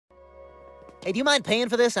Hey, do you mind paying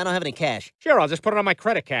for this? I don't have any cash. Sure, I'll just put it on my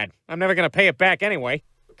credit card. I'm never gonna pay it back anyway.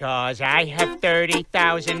 'Cause I have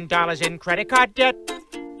 $30,000 in credit card debt.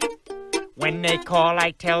 When they call,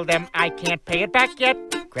 I tell them I can't pay it back yet.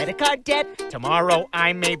 Credit card debt? Tomorrow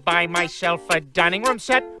I may buy myself a dining room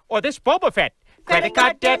set or this Boba Fett. Credit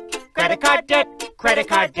card debt, credit card debt, credit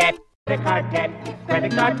card debt. Credit card debt,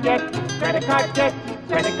 credit card debt, credit card debt,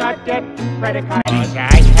 credit card debt, credit card debt. 'Cause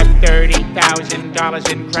I have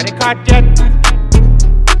 $30,000 in credit card debt.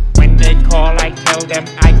 When they call, I tell them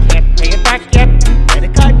I can't pay it back yet.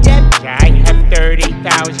 Credit card debt? I have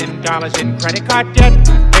 $30,000 in credit card debt.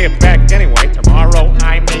 Pay it back anyway. Tomorrow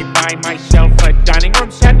I may buy myself a dining room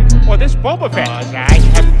set or this Boba Fett. 'Cause I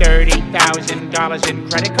have $30,000 in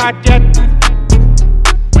credit card debt.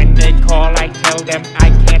 When they call, I tell them I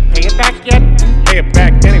can't pay it back yet. Pay it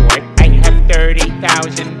back anyway. I have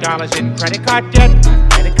 $30,000 in credit card debt.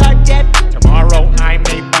 Credit card debt? Tomorrow I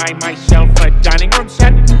may buy myself a dining room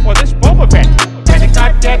set or this Boba Fett. Credit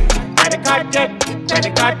card debt, credit card debt,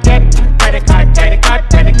 credit card debt, credit card, credit card,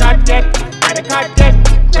 credit card debt.